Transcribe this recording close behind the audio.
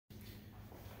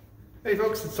Hey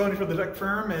folks, it's Tony from the Tech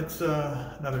Firm. It's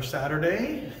another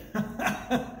Saturday.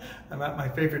 I'm at my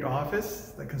favorite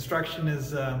office. The construction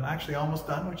is actually almost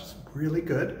done, which is really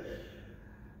good.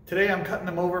 Today I'm cutting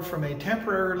them over from a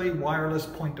temporarily wireless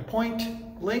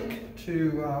point-to-point link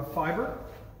to fiber.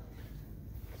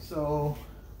 So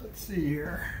let's see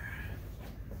here.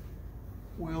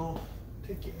 We'll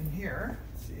take you in here,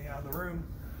 see how the room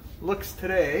looks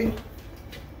today.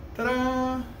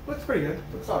 Ta-da! Looks pretty good,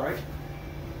 looks all right.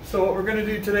 So what we're going to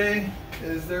do today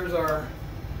is there's our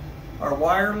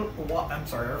fiber,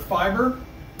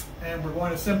 and we're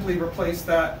going to simply replace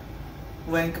that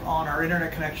link on our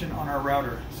internet connection on our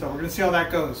router. So we're going to see how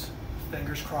that goes.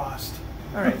 Fingers crossed.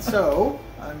 All right, so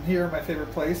I'm here at my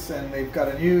favorite place, and they've got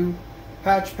a new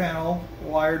patch panel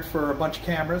wired for a bunch of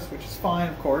cameras, which is fine,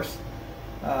 of course.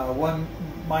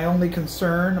 My only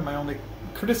concern and my only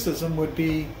criticism would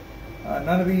be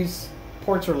none of these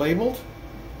ports are labeled.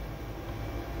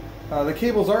 The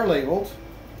cables are labeled,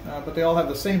 but they all have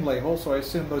the same label, so I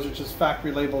assume those are just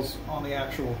factory labels on the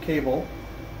actual cable.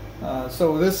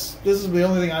 So this is the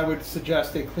only thing I would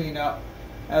suggest they clean up,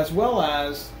 as well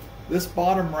as this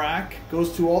bottom rack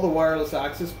goes to all the wireless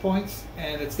access points,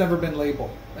 and it's never been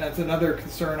labeled. That's another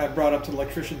concern I've brought up to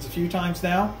electricians a few times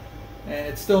now, and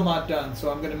it's still not done. So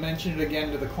I'm going to mention it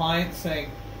again to the client, saying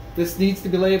this needs to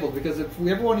be labeled, because if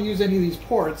we ever want to use any of these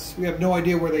ports, we have no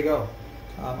idea where they go.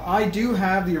 I do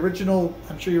have the original,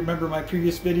 I'm sure you remember my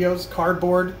previous videos,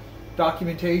 cardboard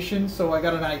documentation, so I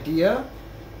got an idea.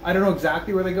 I don't know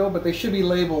exactly where they go, but they should be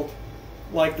labeled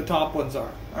like the top ones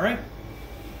are. All right?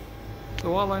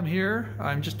 So while I'm here,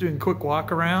 I'm just doing a quick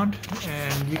walk around,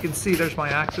 and you can see there's my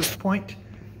access point.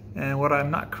 And what I'm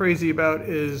not crazy about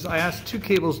is I asked 2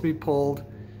 cables to be pulled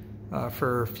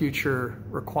for future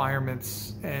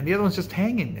requirements, and the other one's just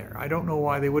hanging there. I don't know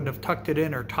why they wouldn't have tucked it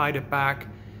in or tied it back.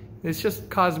 It's just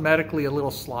cosmetically a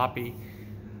little sloppy.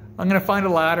 I'm going to find a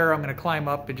ladder, I'm going to climb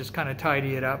up and just kind of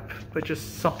tidy it up, but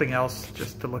just something else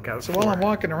just to look out for. So while I'm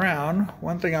walking around,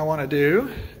 one thing I want to do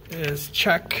is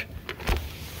check,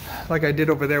 like I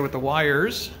did over there with the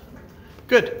wires.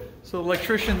 Good. So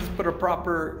electricians put a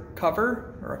proper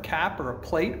cover or a cap or a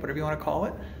plate, whatever you want to call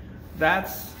it.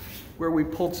 That's where we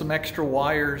pulled some extra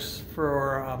wires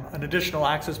for an additional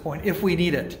access point if we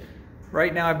need it.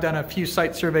 Right now I've done a few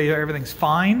site surveys, everything's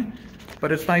fine,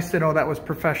 but it's nice to know that was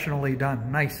professionally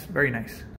done. Nice, very nice.